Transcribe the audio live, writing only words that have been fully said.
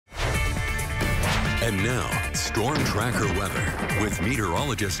And now, Storm Tracker weather with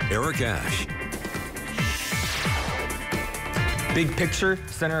meteorologist Eric Ash. Big picture,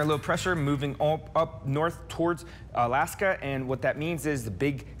 center of low pressure moving up north towards Alaska, and what that means is the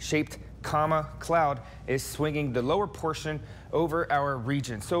big shaped cloud is swinging the lower portion over our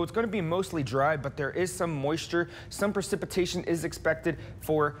region. So it's going to be mostly dry, but there is some moisture. Some precipitation is expected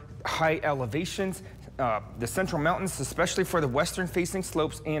for high elevations. The central mountains, especially for the western facing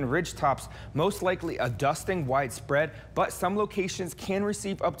slopes and ridge tops, most likely a dusting widespread, but some locations can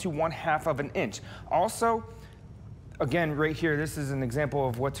receive up to 1/2 of an inch. Also, again, right here, this is an example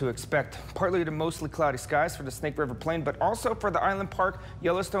of what to expect. Partly to mostly cloudy skies for the Snake River Plain, but also for the Island Park,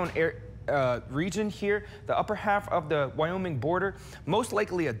 Yellowstone region here, the upper half of the Wyoming border, most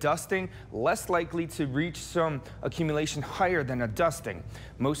likely a dusting, less likely to reach some accumulation higher than a dusting.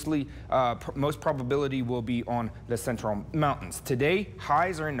 Most probability will be on the central mountains. Today,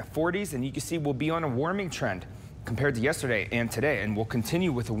 highs are in the 40s, and you can see we'll be on a warming trend compared to yesterday and today, and we'll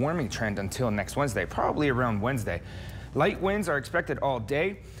continue with a warming trend until next Wednesday, probably around Wednesday. Light winds are expected all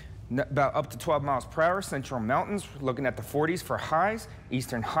day, about up to 12 miles per hour. Central mountains, looking at the 40s for highs.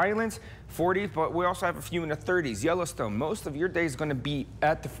 Eastern Highlands, 40s, but we also have a few in the 30s. Yellowstone, most of your day is going to be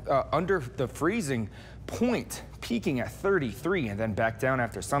at the under the freezing point, peaking at 33 and then back down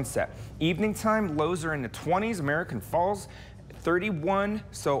after sunset. Evening time, lows are in the 20s. American Falls, 31,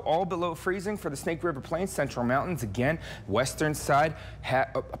 so all below freezing for the Snake River Plain. Central mountains, again, western side,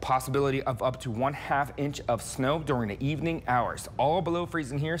 a possibility of up to 1/2 inch of snow during the evening hours. All below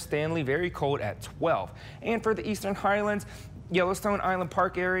freezing here. Stanley, very cold at 12. And for the Eastern Highlands, Yellowstone Island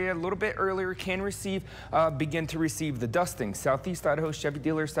Park area, a little bit earlier, can begin to receive the dusting. Southeast Idaho Chevy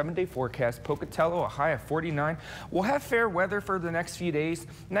dealer 7-day forecast. Pocatello, a high of 49. We'll have fair weather for the next few days.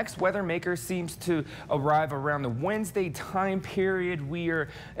 Next weather maker seems to arrive around the Wednesday time period. We are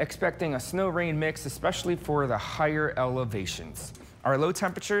expecting a snow rain mix, especially for the higher elevations. Our low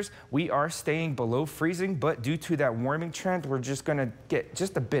temperatures, we are staying below freezing, but due to that warming trend, we're just going to get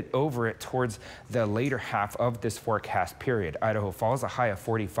just a bit over it towards the later half of this forecast period. Idaho Falls, a high of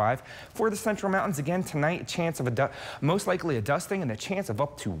 45. For the central mountains, again, tonight, a chance of most likely a dusting and a chance of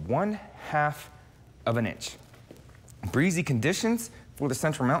up to 1/2 of an inch. Breezy conditions for the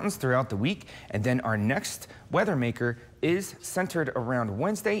central mountains throughout the week, and then our next weather maker is centered around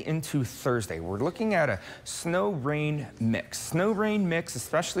Wednesday into Thursday. We're looking at a snow-rain mix. Snow-rain mix,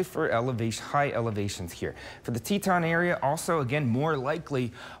 especially for high elevations here. For the Teton area, also, again, more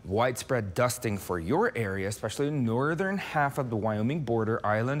likely widespread dusting for your area, especially the northern half of the Wyoming border,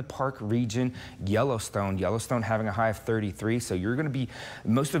 Island Park region, Yellowstone. Yellowstone having a high of 33, so you're going to be,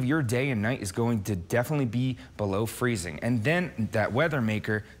 most of your day and night is going to definitely be below freezing. And then that weather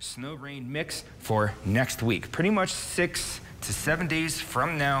maker, snow-rain mix for next week. Pretty much 6 to 7 days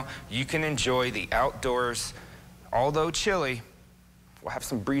from now, you can enjoy the outdoors. Although chilly, we'll have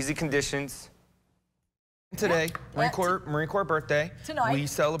some breezy conditions. Today, Marine Corps birthday. Tonight. We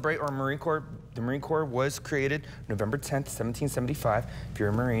celebrate our Marine Corps. The Marine Corps was created November 10th, 1775. If you're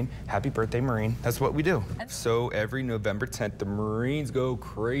a Marine, happy birthday, Marine. That's what we do. So every November 10th, the Marines go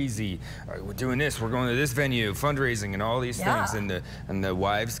crazy. We're doing this, we're going to this venue, fundraising and all these things. And the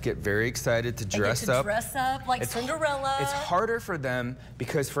wives get very excited to dress up. Dress up like Cinderella. It's harder for them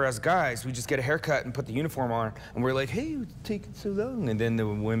because for us guys, we just get a haircut and put the uniform on, and we're like, hey, it's taking so long. And then the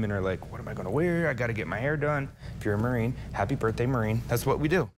women are like, what am I going to wear? I got to get my hair done. If you're a Marine, happy birthday, Marine. That's what we do.